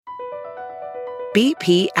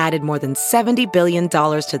BP added more than $70 billion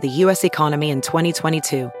to the U.S. economy in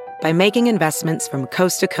 2022 by making investments from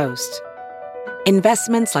coast to coast.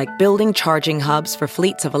 Investments like building charging hubs for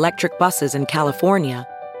fleets of electric buses in California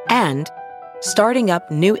and starting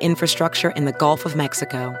up new infrastructure in the Gulf of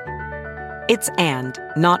Mexico. It's and,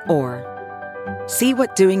 not or. See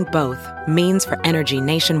what doing both means for energy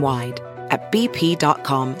nationwide at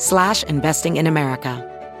bp.com/investing in America.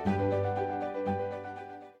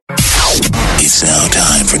 It's now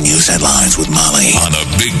time for news headlines with Molly on a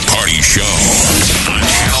Big Party Show on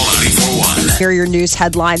Channel 94.1. Here are your news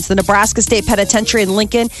headlines. The Nebraska State Penitentiary in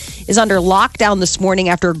Lincoln is under lockdown this morning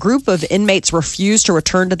after a group of inmates refused to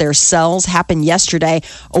return to their cells. Happened yesterday.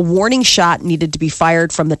 A warning shot needed to be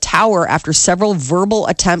fired from the tower after several verbal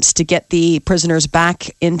attempts to get the prisoners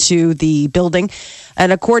back into the building.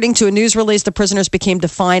 And according to a news release, the prisoners became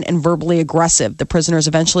defiant and verbally aggressive. The prisoners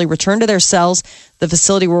eventually returned to their cells. The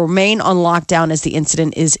facility will remain on lockdown as the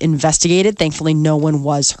incident is investigated. Thankfully, no one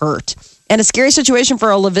was hurt. And a scary situation for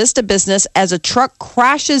a La Vista business as a truck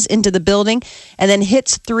crashes into the building and then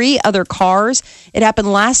hits 3 other cars. It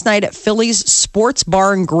happened last night at Philly's Sports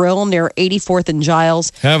Bar and Grill near 84th and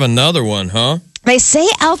Giles. Have another one, huh? They say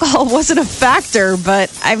alcohol wasn't a factor,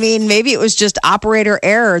 but I mean, maybe it was just operator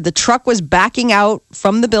error. The truck was backing out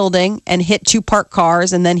from the building and hit 2 parked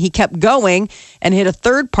cars, and then he kept going and hit a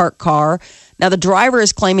 3rd parked car. Now, the driver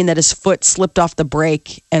is claiming that his foot slipped off the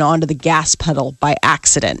brake and onto the gas pedal by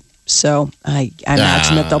accident. So I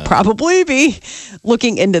imagine that they'll probably be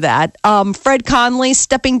looking into that. Fred Conley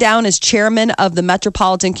stepping down as chairman of the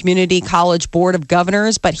Metropolitan Community College Board of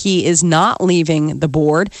Governors, but he is not leaving the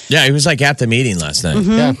board. Yeah, he was like at the meeting last night.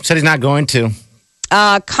 Mm-hmm. Yeah, said he's not going to.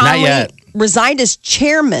 Conley resigned as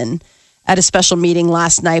chairman at a special meeting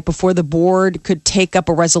last night before the board could take up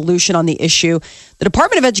a resolution on the issue. The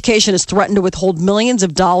Department of Education has threatened to withhold millions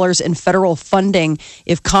of dollars in federal funding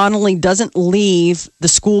if Connolly doesn't leave the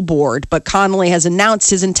school board. But Connolly has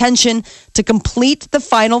announced his intention to complete the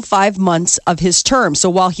final 5 months of his term.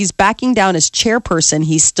 So while he's backing down as chairperson,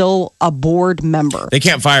 he's still a board member. They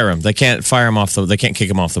can't fire him. They can't fire him off they can't kick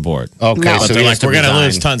him off the board. Okay, No. But so they're like, we're going to resign.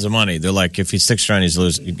 lose tons of money. They're like, if he sticks around,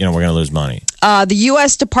 we're going to lose money. The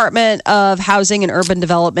U.S. Department of Housing and Urban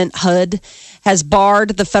Development, HUD, has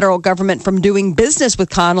barred the federal government from doing business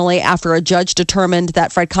with Connolly after a judge determined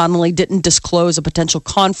that Fred Connolly didn't disclose a potential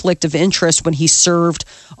conflict of interest when he served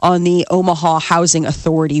on the Omaha Housing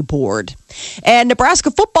Authority Board. And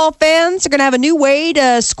Nebraska football fans are going to have a new way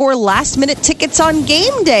to score last-minute tickets on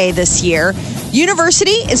game day this year.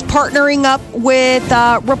 University is partnering up with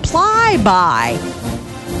Reply Buy.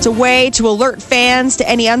 It's a way to alert fans to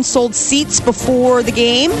any unsold seats before the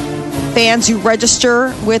game. Fans who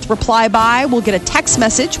register with Reply Buy will get a text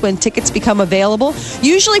message when tickets become available,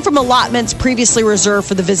 usually from allotments previously reserved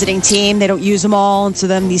for the visiting team. They don't use them all, and so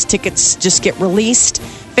then these tickets just get released.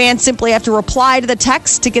 Fans simply have to reply to the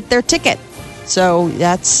text to get their ticket. So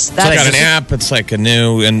that's It's like an app. It's like a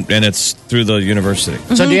new, and it's through the university.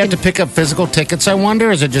 So do you have to pick up physical tickets, I wonder,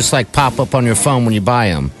 or is it just like pop up on your phone when you buy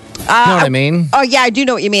them? You know what I mean? Oh, yeah, I do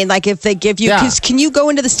know what you mean. Like if they give you, because can you go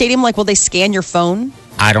into the stadium, like will they scan your phone?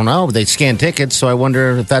 I don't know. They scan tickets, so I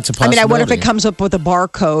wonder if that's a I possibility. mean, I wonder if it comes up with a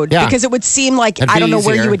barcode. Yeah. Because it would seem like, That'd I don't be know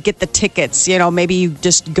where easier. you would get the tickets. You know, maybe you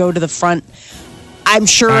just go to the front. I'm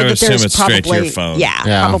sure I would that there's assume it's probably straight to your phone.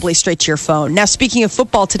 Yeah. Probably straight to your phone. Now, speaking of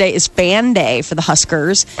football, today is fan day for the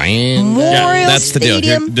Huskers. Fan day. Memorial That's the deal.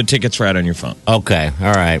 Stadium. The ticket's right on your phone. Okay,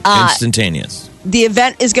 all right. Instantaneous. The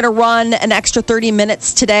event is going to run an extra 30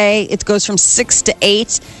 minutes today. It goes from 6 to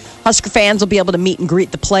 8. Husker fans will be able to meet and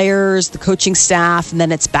greet the players, the coaching staff, and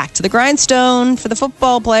then it's back to the grindstone for the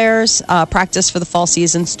football players. Practice for the fall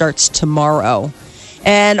season starts tomorrow.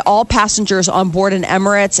 And all passengers on board an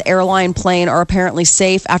Emirates airline plane are apparently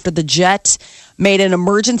safe after the jet made an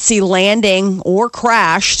emergency landing or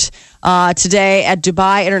crashed today at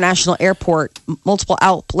Dubai International Airport. Multiple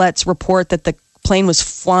outlets report that the plane was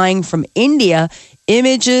flying from India.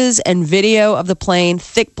 Images and video of the plane,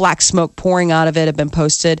 thick black smoke pouring out of it, have been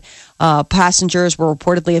posted. Passengers were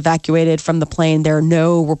reportedly evacuated from the plane. There are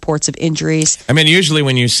no reports of injuries. I mean, usually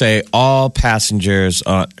when you say all passengers,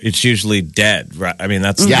 it's usually dead, right? I mean,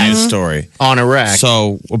 that's the news story. On a wreck.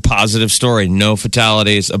 So, a positive story, no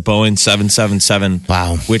fatalities, a Boeing 777.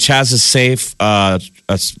 Wow. Which has a safe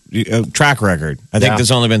track record. I think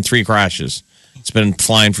there's only been 3 crashes. It's been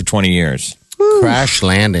flying for 20 years. Crash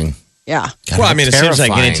landing. Yeah. God, Well, I mean, it seems like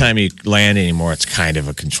terrifying. anytime you land anymore, it's kind of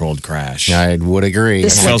a controlled crash. I would agree.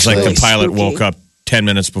 This It feels like the really pilot spooky. woke up 10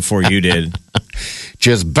 minutes before you did.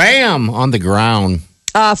 Just bam on the ground.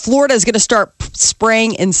 Florida is going to start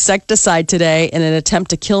spraying insecticide today in an attempt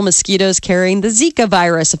to kill mosquitoes carrying the Zika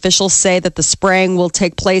virus. Officials say that the spraying will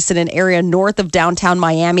take place in an area north of downtown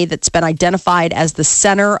Miami that's been identified as the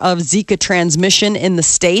center of Zika transmission in the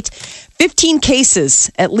state.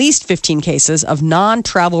 At least 15 cases of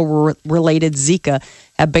non-travel related Zika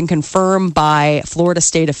have been confirmed by Florida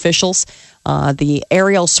state officials. The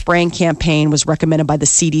aerial spraying campaign was recommended by the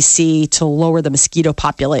CDC to lower the mosquito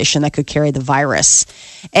population that could carry the virus.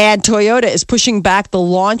 And Toyota is pushing back the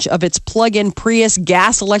launch of its plug-in Prius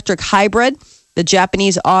gas-electric hybrid. The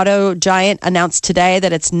Japanese auto giant announced today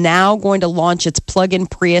that it's now going to launch its plug-in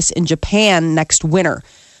Prius in Japan next winter.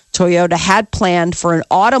 Toyota had planned for an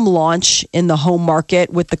autumn launch in the home market,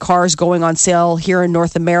 with the cars going on sale here in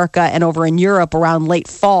North America and over in Europe around late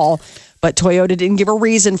fall. But Toyota didn't give a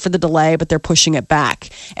reason for the delay, but they're pushing it back.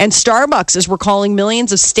 And Starbucks is recalling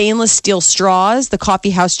millions of stainless steel straws. The coffee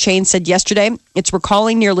house chain said yesterday it's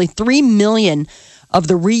recalling nearly 3 million of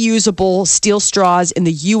the reusable steel straws in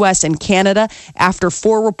the U.S. and Canada after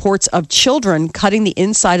 4 reports of children cutting the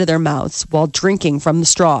inside of their mouths while drinking from the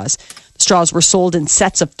straws. Straws were sold in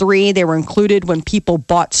sets of 3. They were included when people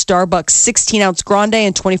bought Starbucks 16-ounce Grande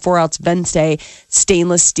and 24-ounce Vente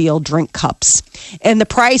stainless steel drink cups. And the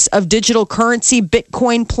price of digital currency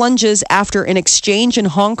Bitcoin plunges after an exchange in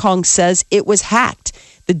Hong Kong says it was hacked.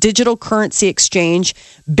 The digital currency exchange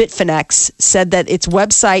Bitfinex said that its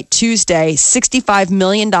website Tuesday, $65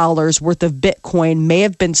 million worth of Bitcoin may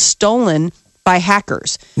have been stolen by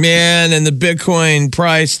hackers. Man, and the Bitcoin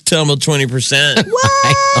price tumbled 20%.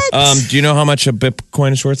 What? Do you know how much a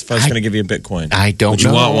Bitcoin is worth? If I was going to give you a Bitcoin, I don't Would you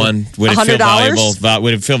know. want one? Would it feel $100? valuable?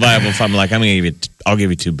 Would it feel valuable if I'm like, I'll give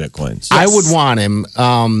you 2 Bitcoins? I would want him.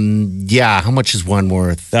 Yeah. How much is one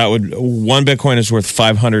worth? One Bitcoin is worth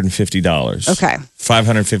 $550. Okay.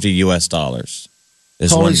 $550 US dollars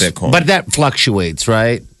is one Bitcoin. But that fluctuates,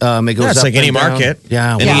 right? It goes it's up like any and down. market.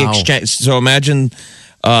 Yeah. Any wow. exchange. So imagine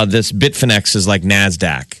this Bitfinex is like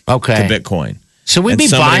NASDAQ Okay. to Bitcoin. So we'd and be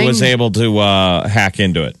somebody buying. was able to hack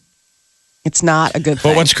into it. It's not a good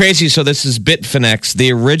thing. But what's crazy, so this is Bitfinex.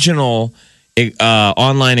 The original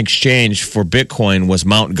online exchange for Bitcoin was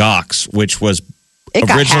Mt. Gox, which was It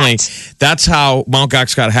got originally, hacked. that's how Mt.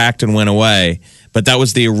 Gox got hacked and went away. But that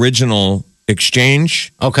was the original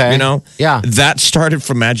exchange. Okay. You know? Yeah. That started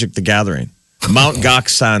from Magic the Gathering. Mt. Gox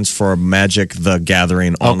stands for Magic the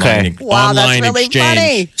Gathering online, Wow, that's online really exchange.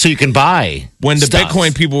 funny. So you can buy. When the stuff.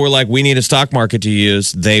 Bitcoin people were like, we need a stock market to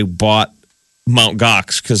use, they bought Mt.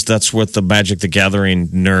 Gox because that's what the Magic the Gathering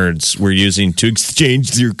nerds were using to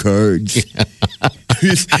exchange their cards.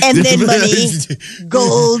 And then money,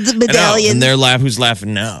 gold medallions. And they're who's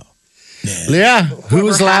laughing now? Yeah.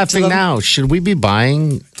 Who's hacked laughing them. now? Should we be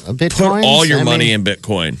buying a Bitcoin? Put all your money in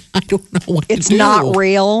Bitcoin. I don't know what It's to do. not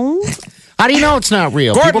real. How do you know it's not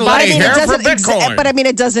real? Gordon People buy Liddy it here here. for Bitcoin. But I mean,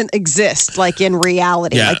 it doesn't exist like in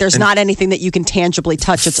reality. Yeah, Like there's and- not anything that you can tangibly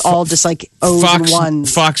touch. It's all just like O's and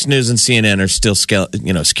ones. Fox News and CNN are still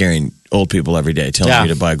scaring old people every day, telling Yeah. you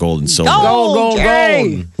to buy gold and silver. Gold.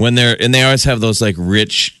 When they always have those like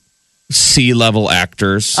rich C-level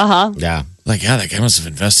actors. Yeah. Like, yeah, that guy must have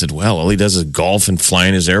invested well. All he does is golf and fly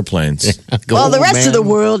in his airplanes. Well, the Gold, rest of the man.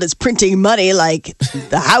 world is printing money like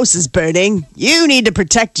the house is burning. You need to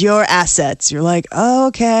protect your assets. You're like,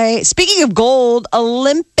 okay. Speaking of gold,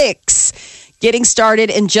 Olympics getting started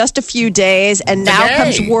in just a few days. And now Today.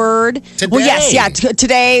 comes word. Today. Well, yes, yeah.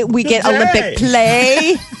 Today we get Today. Olympic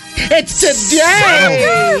play. It's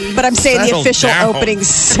today. But I'm saying the Settle official down. opening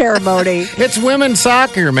ceremony. It's women's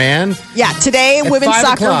soccer, man. Yeah, today At women's 5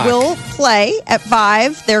 soccer o'clock. will play at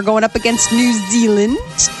 5. They're going up against New Zealand.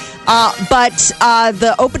 But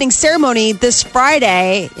the opening ceremony this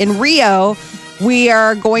Friday in Rio, we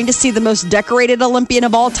are going to see the most decorated Olympian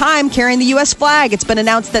of all time carrying the U.S. flag. It's been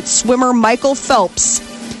announced that swimmer Michael Phelps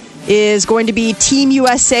is going to be Team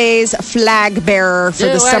USA's flag bearer for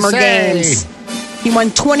the Summer USA. Games. He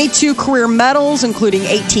won 22 career medals, including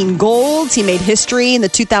 18 golds. He made history in the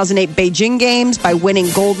 2008 Beijing Games by winning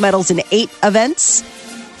gold medals in 8 events.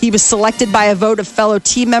 He was selected by a vote of fellow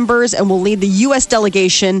team members and will lead the U.S.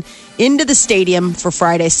 delegation into the stadium for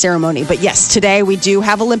Friday's ceremony. But yes, today we do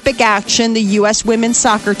have Olympic action. The U.S. women's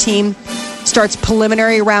soccer team starts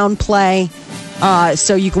preliminary round play.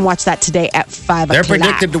 So you can watch that today at 5 They're o'clock.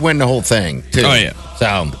 predicted to win the whole thing, too. Oh, yeah.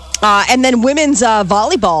 So, And then women's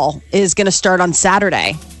volleyball is going to start on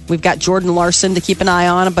Saturday. We've got Jordan Larson to keep an eye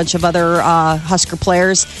on, a bunch of other Husker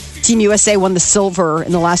players. Team USA won the silver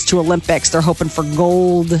in the last 2 Olympics. They're hoping for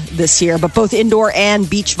gold this year. But both indoor and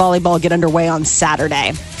beach volleyball get underway on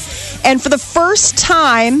Saturday. And for the first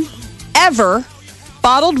time ever,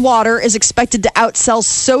 Bottled water is expected to outsell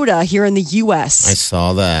soda here in the U.S. I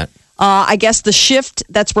saw that. I guess the shift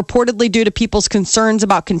that's reportedly due to people's concerns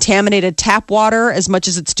about contaminated tap water as much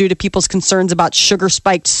as it's due to people's concerns about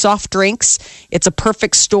sugar-spiked soft drinks. It's a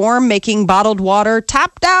perfect storm, making bottled water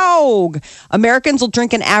top dog. Americans will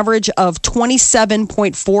drink an average of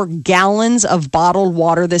 27.4 gallons of bottled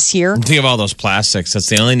water this year. Think of all those plastics. That's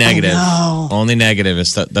the only negative. Only negative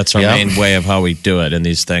is that's our main way of how we do it, and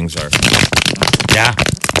these things are. Yeah.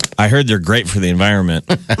 I heard they're great for the environment.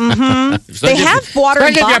 They have water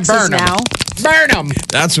in boxes now. Burn them.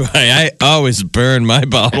 That's why I always burn my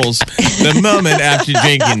bottles the moment after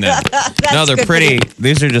drinking them. No, they're pretty.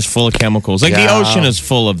 These are just full of chemicals. Like the ocean is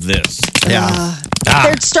full of this. Yeah.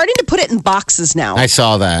 They're starting to put it in boxes now. I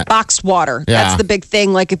saw that. Boxed water. Yeah. That's the big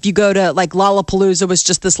thing. Like if you go to like Lollapalooza was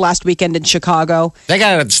just this last weekend in Chicago. They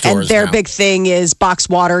got it at the stores And their now. big thing is boxed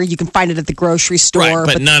water. You can find it at the grocery store.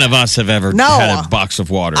 Right, but none of us have ever had a box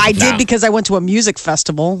of water. I did because I went to a music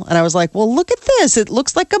festival and I was like, well, look at this. It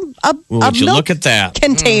looks like a Would you milk look at that?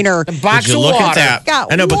 container. A box Would you of look water. at that?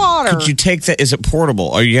 Got I know, water. but could you take that? Is it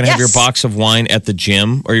portable? Are you going to have your Yes. box of wine at the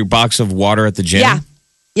gym or your box of water at the gym? Yeah.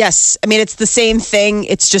 Yes. I mean, it's the same thing.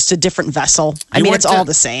 It's just a different vessel. It's all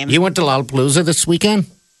the same. You went to Lollapalooza this weekend?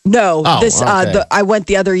 No, Oh, okay. I went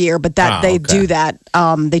the other year, but they okay. do that.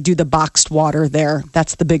 They do the boxed water there.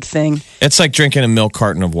 That's the big thing. It's like drinking a milk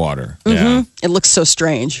carton of water. Yeah. It looks so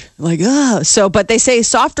strange. Like, but they say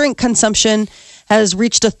soft drink consumption has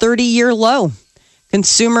reached a 30-year low.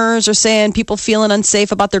 Consumers are saying people feeling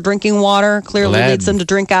unsafe about their drinking water clearly Lead. leads them to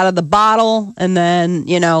drink out of the bottle, and then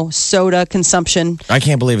soda consumption. I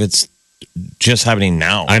can't believe it's just happening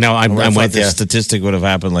now. I know, I'm thought with the you. statistic would have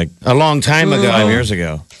happened like A long time ago. 5 years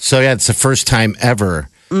ago. So, yeah, it's the first time ever.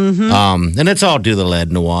 And it's all due to the lead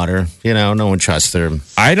in the water. No one trusts their.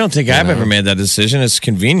 I don't think I've ever made that decision. It's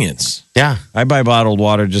convenience. Yeah. I buy bottled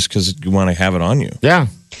water just because you want to have it on you. Yeah.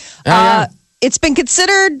 Yeah. It's been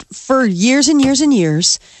considered for years and years and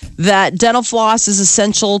years that dental floss is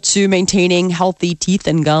essential to maintaining healthy teeth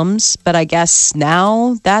and gums, but I guess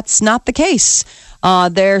now that's not the case.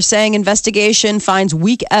 They're saying investigation finds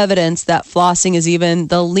weak evidence that flossing is even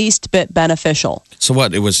the least bit beneficial. So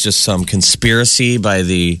what? It was just some conspiracy by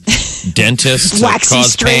the dentist to Waxy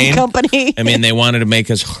cause strain pain? company. I mean, they wanted to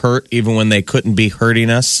make us hurt even when they couldn't be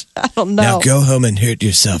hurting us. I don't know. Now go home and hurt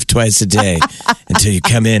yourself twice a day until you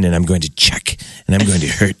come in and I'm going to check and I'm going to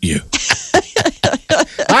hurt you.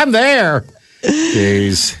 I'm there.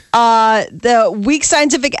 Jeez. The weak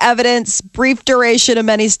scientific evidence, brief duration of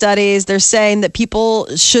many studies, they're saying that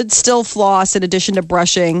people should still floss in addition to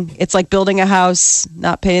brushing. It's like building a house,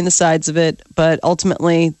 not painting the sides of it, but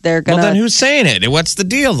ultimately they're going Well, then to... who's saying it? What's the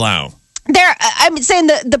deal now? I'm saying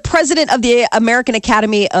the president of the American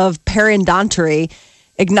Academy of Periodontics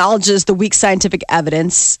acknowledges the weak scientific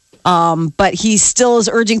evidence, but he still is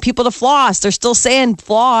urging people to floss. They're still saying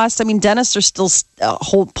floss. I mean, dentists are still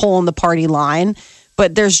pulling the party line,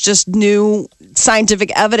 but there's just new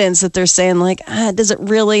scientific evidence that they're saying, like, does it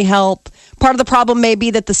really help? Part of the problem may be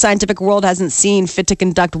that the scientific world hasn't seen fit to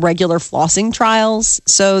conduct regular flossing trials.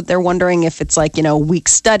 So they're wondering if it's like, weak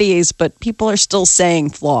studies, but people are still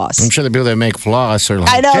saying floss. I'm sure the people that make floss are like,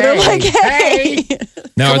 I know, they're like, hey.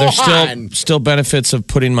 Now, are there Come on. still benefits of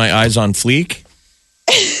putting my eyes on fleek?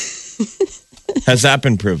 Has that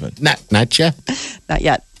been proven? Not yet. Not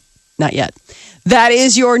yet. Not yet. That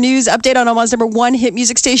is your news update on Omaha's number one hit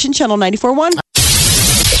music station, Channel 94.1.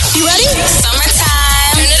 You ready?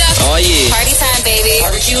 Summertime. Turn it up. Oh, yeah. Party time, baby.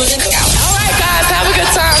 Barbecues and cookouts. All right, guys. Have a good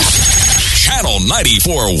time. Channel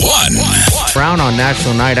 94.1. Brown on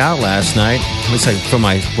National Night Out last night. At least from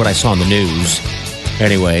what I saw on the news.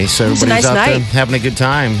 Anyway, so was a everybody's nice out there night. having a good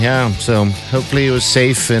time. Yeah. So hopefully it was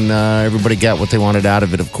safe and everybody got what they wanted out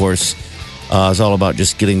of it, of course. It's all about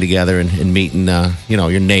just getting together and meeting,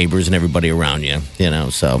 your neighbors and everybody around you,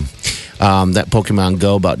 So that Pokemon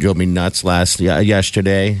Go about drove me nuts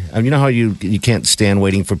yesterday. You know how you can't stand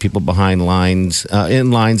waiting for people behind lines,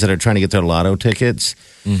 in lines that are trying to get their lotto tickets?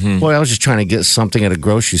 Mm-hmm. Boy, I was just trying to get something at a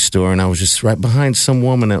grocery store, and I was just right behind some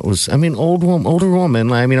woman that was, older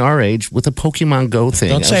woman, our age, with a Pokemon Go thing.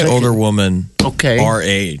 Don't say older woman. Okay. Our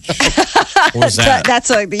age. What was that? That's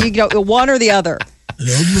one or the other.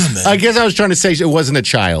 I guess I was trying to say it wasn't a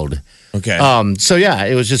child. Okay. So yeah,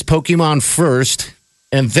 it was just Pokemon first,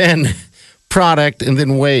 and then product, and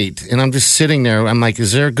then wait. And I'm just sitting there. I'm like,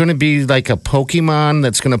 is there going to be like a Pokemon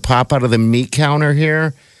that's going to pop out of the meat counter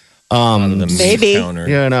here? The meat maybe.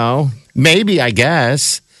 counter. Maybe, I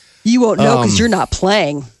guess. You won't know because you're not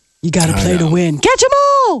playing. You got to play to win. Catch them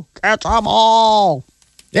all. Catch them all.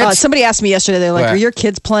 Somebody asked me yesterday, they're like, What? are your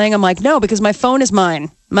kids playing? I'm like, no, because my phone is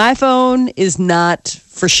mine. My phone is not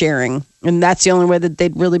for sharing. And that's the only way that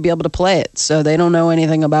they'd really be able to play it. So they don't know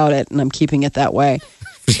anything about it. And I'm keeping it that way.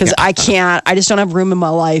 Because I just don't have room in my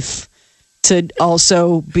life to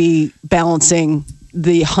also be balancing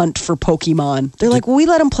the hunt for Pokemon. They're like, well, we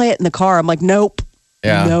let them play it in the car. I'm like, nope.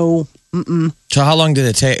 Yeah. No. So how long did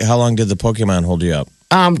it take? How long did the Pokemon hold you up?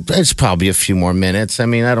 It's probably a few more minutes. I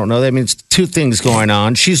mean, I don't know. That means two things going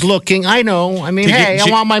on. She's looking. I know. I mean, I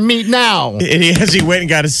want my meat now. As he went and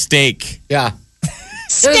got a steak. Yeah.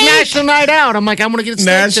 It's National Night Out. I'm like, I'm going to get a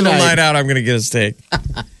steak National tonight. Night Out. I'm going to get a steak.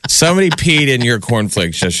 Somebody peed in your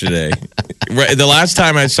cornflakes yesterday. The last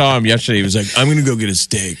time I saw him yesterday, he was like, I'm going to go get a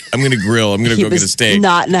steak. I'm going to grill. I'm going to go get a steak.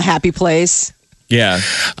 Not in a happy place. Yeah.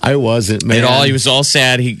 I wasn't, man. He was all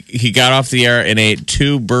sad. He got off the air and ate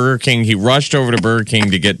 2 Burger King. He rushed over to Burger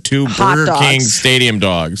King to get 2 Hot Burger dogs. King stadium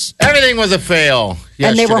dogs. Everything was a fail.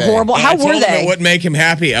 And they were yesterday. horrible. And How I were told him they? it wouldn't make him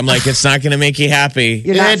happy. I'm like, it's not going to make you happy.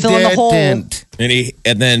 You're not filling the hole. didn't.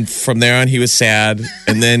 And then from there on, he was sad.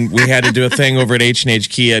 And then we had to do a thing over at H&H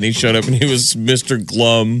Kia, and he showed up, and he was Mr.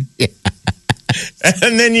 Glum. Yeah.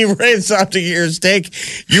 And then you raised up to get your steak.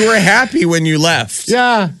 You were happy when you left.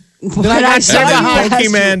 Yeah. When I And saw then you,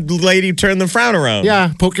 Pokemon lady turned the frown around. Yeah,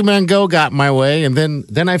 Pokemon Go got my way, and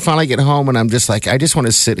then I finally get home, and I'm just like, I just want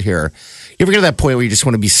to sit here. You ever get to that point where you just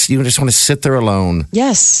want to sit there alone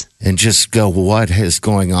Yes. and just go, what is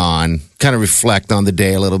going on? Kind of reflect on the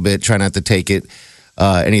day a little bit. Try not to take it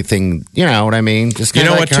anything. You know what I mean? Just You kind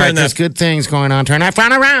know of what like, all right, turned there's that- good things going on. Turn that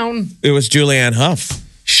frown around. It was Julianne Hough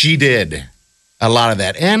She did a lot of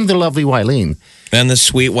that, and the lovely Wileen. and the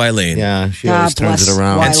sweet Wileen. Yeah, she God always turns bless it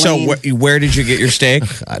around. And so, Wileen. where did you get your steak?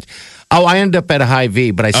 God. Oh, I ended up at a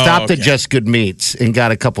Hy-Vee, but I stopped okay. at Just Good Meats and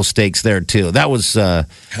got a couple steaks there too. That was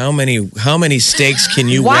How many steaks can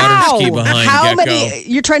you water Wow. ski behind How Gecko? many?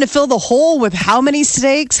 You're trying to fill the hole with how many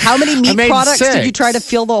steaks? How many meat made products did you 6. try to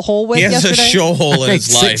fill the hole with He has yesterday? a show hole in I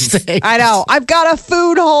his made life. 6 steaks. I know. I've got a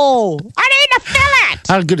food hole. I need to fill it.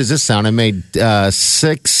 How good does this sound? I made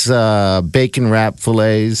 6 bacon wrap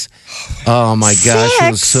fillets. Oh my gosh,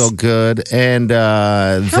 it was 6? so good. And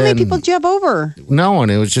How many people did you have over? No one.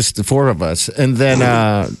 It was just the 4 of us. And then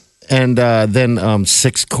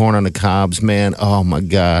 6 corn on the cobs. Man, oh my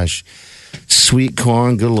gosh, sweet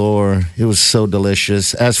corn galore. It was so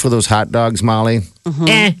delicious. As for those hot dogs, Molly,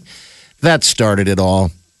 that started it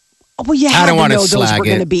all. Oh, well, you I had don't to wanna know those slag were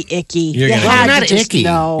going to it. be icky. You're You gonna- had They're to not just icky.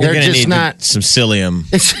 know. They're You're gonna just need not. some psyllium.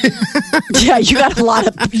 Yeah, you got a lot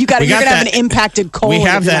of. You're going to have an impacted colon. We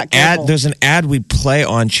have if you're that not careful. ad. There's an ad we play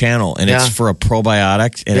on channel, and it's Yeah. for a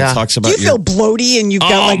probiotic, and Yeah. it talks Do about you feel bloaty and you've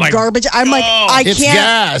got Oh, my like garbage? I'm like, I It's can't.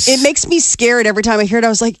 gas. It makes me scared every time I hear it. I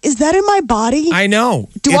was like, is that in my body? I know.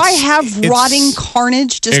 Do I have rotting It's-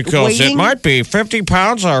 carnage just It goes. waiting? It might be 50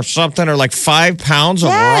 pounds or something, or like 5 pounds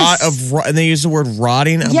Yes. of rot. And they use the word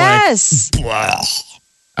rotting. I'm Yes. Like, blah.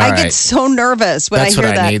 I All get right. so nervous when That's I hear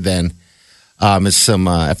what that. I need then. Is some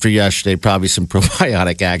after yesterday, probably some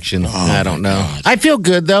probiotic action. I don't know. I feel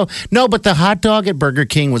good though. No, but the hot dog at Burger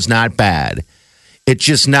King was not bad. It's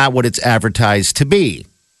just not what it's advertised to be.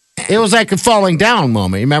 It was like a falling down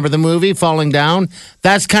moment. You remember the movie Falling Down?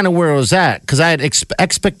 That's kind of where it was at because I had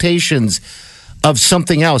expectations of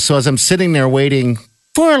something else. So as I'm sitting there waiting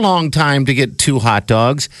for a long time to get 2 hot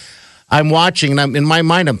dogs, I'm watching, and I'm in my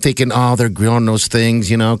mind, I'm thinking, oh, they're grilling those things,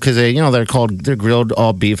 because they're grilled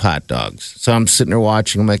all beef hot dogs. So I'm sitting there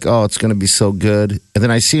watching. I'm like, oh, it's going to be so good. And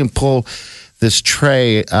then I see him pull this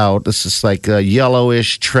tray out. This is like a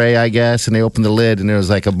yellowish tray, I guess. And they open the lid, and there was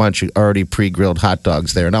like a bunch of already pre-grilled hot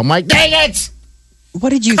dogs there. And I'm like, dang it! What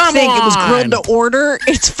did you Come think? It was on. grilled to order?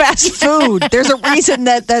 It's fast food. There's a reason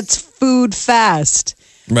that's food fast.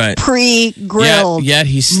 Right. Pre-grilled. Yet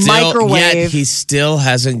he still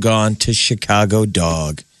hasn't gone to Chicago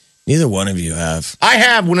Dog. Neither one of you have. I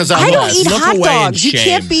have when I was out I don't west. eat Look hot away in dogs. You shame.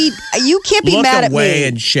 can't be Look mad at away me.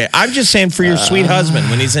 and shit. I'm just saying for your sweet husband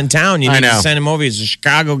when he's in town, you I need to know. send him over. He's a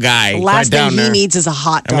Chicago guy. Last down thing he there. needs is a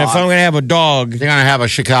hot I dog. mean, if I'm gonna have a dog, They're going to have a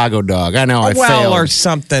Chicago dog. I know, I failed. or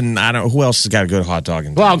something. I don't. Who else has got a good hot dog?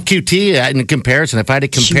 In Well, town? QT in comparison, if I had to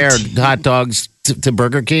compare hot dogs to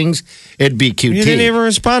Burger King's, it'd be QT. You didn't even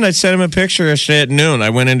respond. I sent him a picture yesterday at noon. I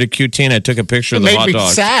went into QT and I took a picture It of the made hot me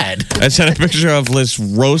dog. sad. I sent a picture of this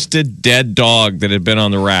roasted dead dog that had been on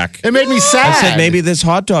the rack. It made me sad. I said, maybe this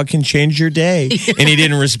hot dog can change your day. And he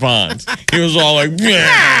didn't respond. He was all like,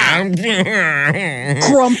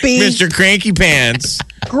 Grumpy. Mr. Cranky Pants,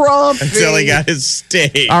 Grumpy. until he got his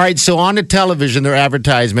steak. All right, so on the television, their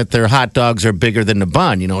advertisement, their hot dogs are bigger than the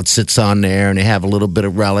bun. It sits on there and they have a little bit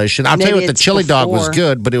of relish. And I'll tell you Maybe what, the it's chili dog was before.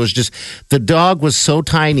 good, but it was just the dog was so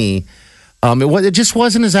tiny. It just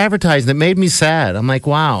wasn't as advertised. It made me sad. I'm like,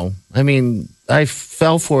 wow. I mean, I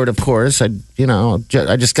fell for it, of course. I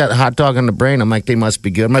just got a hot dog on the brain. I'm like, they must be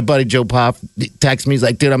good. My buddy Joe Pop texts me. He's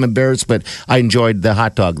like, dude, I'm embarrassed, but I enjoyed the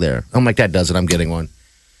hot dog there. I'm like, that does it. I'm getting one.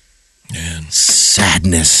 Man.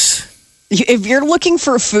 Sadness. If you're looking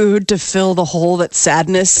for food to fill the hole that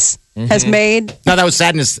sadness has made, No, that was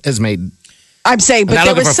sadness has made. I'm saying, but not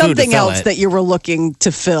there looking was for food to something fill else it. that you were looking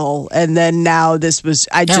to fill, and then now this was.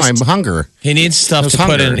 I'm hunger. He needs stuff There's to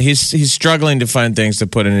put hunger. in. He's struggling to find things to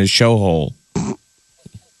put in his show hole.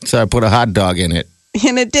 So I put a hot dog in it.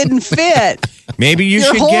 and it didn't fit. Maybe you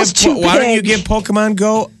Your should hole's give. too Why don't you big. give Pokemon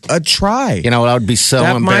Go a try? You know, I would be so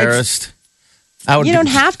That might- embarrassed. I would You be- don't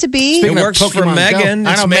have to be. Speaking It of works for Pokemon Go. Megan.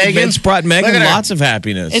 I know Megan. It's brought Megan Look at her. lots of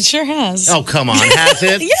happiness. It sure has. Oh, come on. Has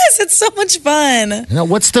it? Yes, it's so much fun. No,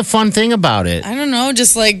 what's the fun thing about it? I don't know,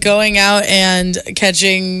 just like going out and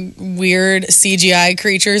catching weird CGI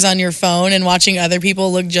creatures on your phone and watching other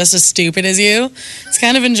people look just as stupid as you. It's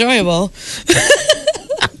kind of enjoyable.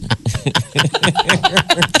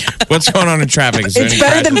 What's going on in traffic? Is there It's any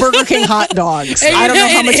better than crisis? Burger King hot dogs. And I don't know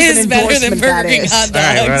how it much of is an better than endorsement Burger that King is. hot All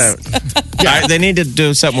right, dogs. whatever. They need to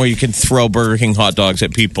do something where you can throw Burger King hot dogs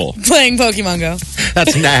at people. Playing Pokemon Go.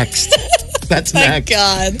 That's next. That's My next.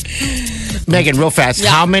 God. Megan, real fast. Yeah.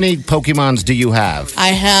 How many Pokemons do you have? I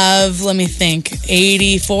have, let me think,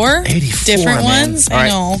 84 different man. ones. All I right.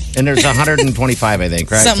 know. And there's 125, I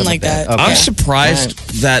think, right? Something like that. Okay. I'm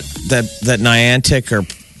surprised that Niantic or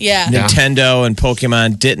Yeah. Nintendo and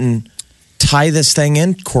Pokemon didn't tie this thing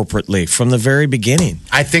in corporately from the very beginning.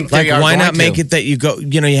 I think Like, they are why going not make to. it that you go,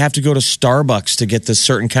 you have to go to Starbucks to get this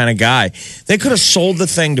certain kind of guy? They could have sold the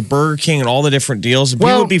thing to Burger King and all the different deals, and people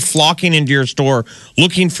Well- would be flocking into your store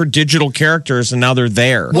looking for digital characters, and now they're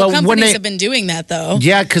there. Well, Well, when companies they- have been doing that, though.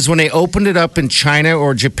 Yeah, because when they opened it up in China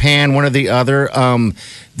or Japan, one or the other,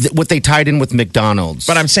 what they tied in with McDonald's.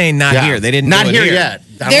 But I'm saying not Yeah. here. They didn't Not do it here here yet.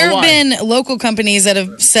 I don't There know have why. been local companies that have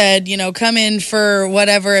said, come in for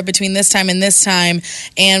whatever between this time and this time,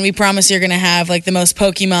 and we promise you're going to have like the most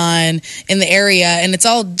Pokemon in the area, and it's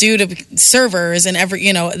all due to servers and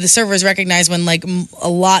the servers recognize when like a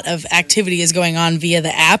lot of activity is going on via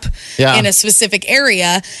the app Yeah. in a specific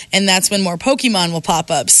area, and that's when more Pokemon will pop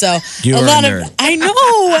up. So You a are a lot nerd. of I know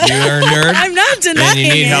You're a nerd. I'm not denying and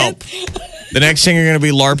you need it. help. The next thing you're going to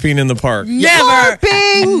be LARPing in the park. Never,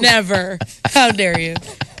 LARPing! never. How dare you?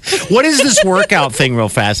 What is this workout thing, real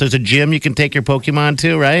fast? There's a gym you can take your Pokemon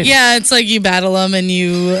to, right? Yeah, it's like you battle them and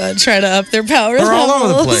you try to up their power They're all over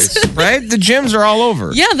the levels. place, right? The gyms are all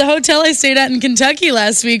over. Yeah, the hotel I stayed at in Kentucky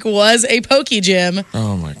last week was a Poke Gym.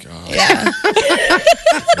 Oh my god. Yeah.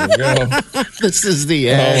 There we go. This is the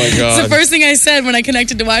Oh end. my It's the god. first thing I said when I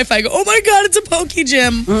connected to Wi-Fi. I go, oh my God, it's a Poke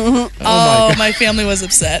Gym. Oh, my family was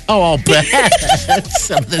upset. Oh, I'll bet.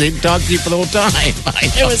 Something they talk to you for the whole time.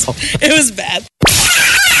 It was bad.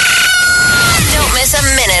 Don't miss a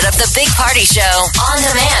minute of the Big Party Show on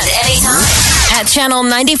demand anytime at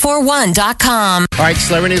channel941.com. All right,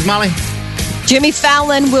 celebrity news, Molly. Jimmy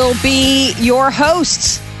Fallon will be your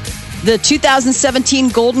host. The 2017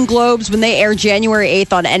 Golden Globes, when they air January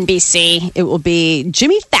 8th on NBC, it will be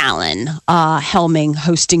Jimmy Fallon helming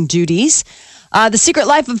hosting duties. The Secret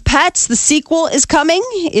Life of Pets, the sequel is coming.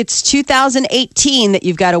 It's 2018 that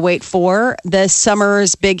you've got to wait for. This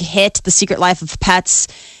summer's big hit, The Secret Life of Pets,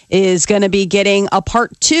 is going to be getting a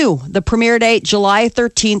part 2. The premiere date, July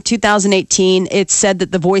 13th, 2018. It's said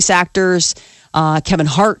that the voice actors, Kevin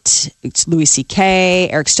Hart, Louis C.K.,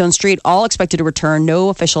 Eric Stone Street, all expected to return. No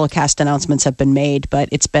official cast announcements have been made, but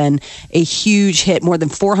it's been a huge hit, more than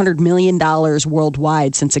 $400 million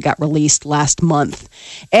worldwide since it got released last month.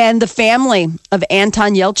 And the family of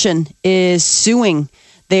Anton Yelchin is suing.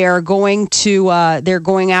 They are going to, they're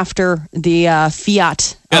going after the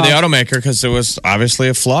Fiat. Yeah, the automaker, because there was obviously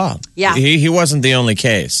a flaw. Yeah. He wasn't the only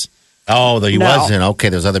case. Oh, though he No. wasn't. Okay,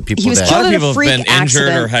 there's other people He was that. A lot of Killed in a people have freak been injured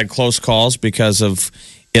or accident. had close calls because of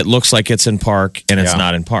it looks like it's in park and it's Yeah.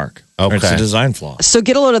 not in park. Or it's Okay. a design flaw. So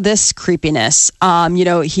get a load of this creepiness.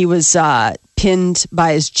 He was pinned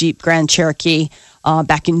by his Jeep Grand Cherokee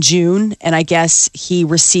back in June, and I guess he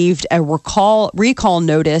received a recall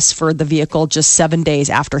notice for the vehicle just 7 days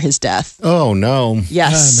after his death. Oh, no.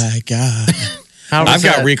 Yes. my God. How I've was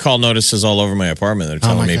got that? recall notices all over my apartment. They're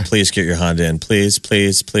telling my me, God. please get your Honda in. Please,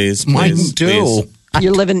 please, please, Mine please. do.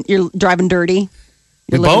 please. You're driving dirty.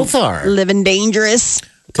 We both are. Living dangerous.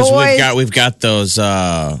 Because Boys. we've got those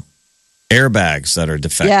airbags that are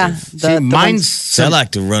defective. Yeah. See, mine's. So I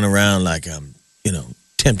like to run around like I'm,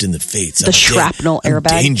 tempting the fates. The shrapnel I'm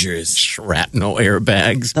airbag. dangerous. shrapnel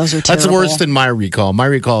airbags. Those are That's terrible. worse than my recall. My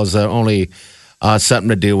recall is only something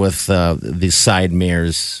to do with the side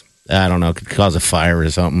mirrors. I don't know, could cause a fire or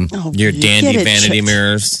something. Oh, Your dandy get it, vanity Chet.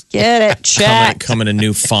 mirrors. Get it, check. Come in a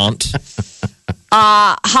new font.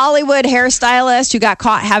 Hollywood hairstylist who got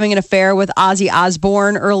caught having an affair with Ozzy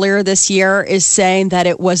Osbourne earlier this year is saying that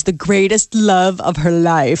it was the greatest love of her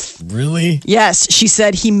life. Really? Yes, she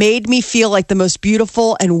said, he made me feel like the most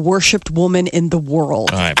beautiful and worshipped woman in the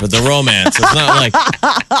world. All right, but the romance, it's not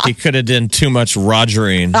like he could have done too much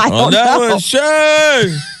Rogering. I don't that know. was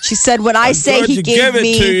Shay. She said, when I say he gave it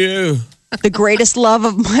me to you. the greatest love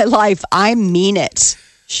of my life, I mean it.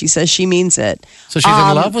 She says she means it. So she's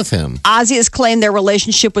in love with him. Ozzy has claimed their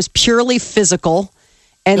relationship was purely physical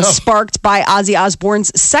and sparked by Ozzy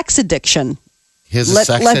Osbourne's sex addiction. His Let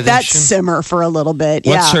sex that addiction? simmer for a little bit.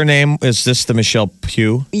 What's yeah. her name? Is this the Michelle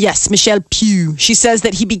Pugh? Yes, Michelle Pugh. She says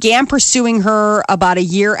that he began pursuing her about a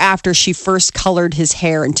year after she first colored his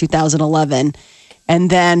hair in 2011. And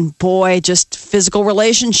then, boy, just physical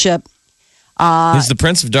relationship. He's the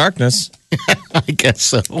Prince of Darkness. I guess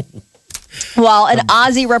so. Well, an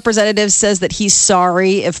Ozzy representative says that he's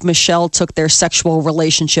sorry if Michelle took their sexual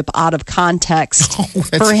relationship out of context.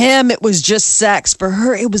 For him, it was just sex. For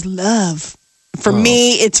her, it was love. For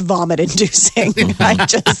me, it's vomit-inducing. I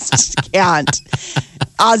just can't.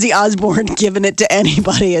 Ozzy Osbourne giving it to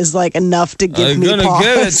anybody is like enough to give me pause. I'm gonna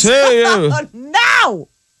give it to you. No!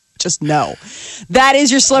 Just no. That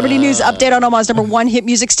is your celebrity news update on Omaha's number one hit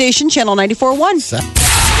music station, Channel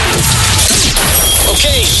 94.1.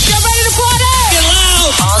 Okay. Get ready to party! Get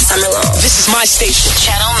loud! All summer long. This is my station.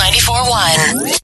 Channel 94.1.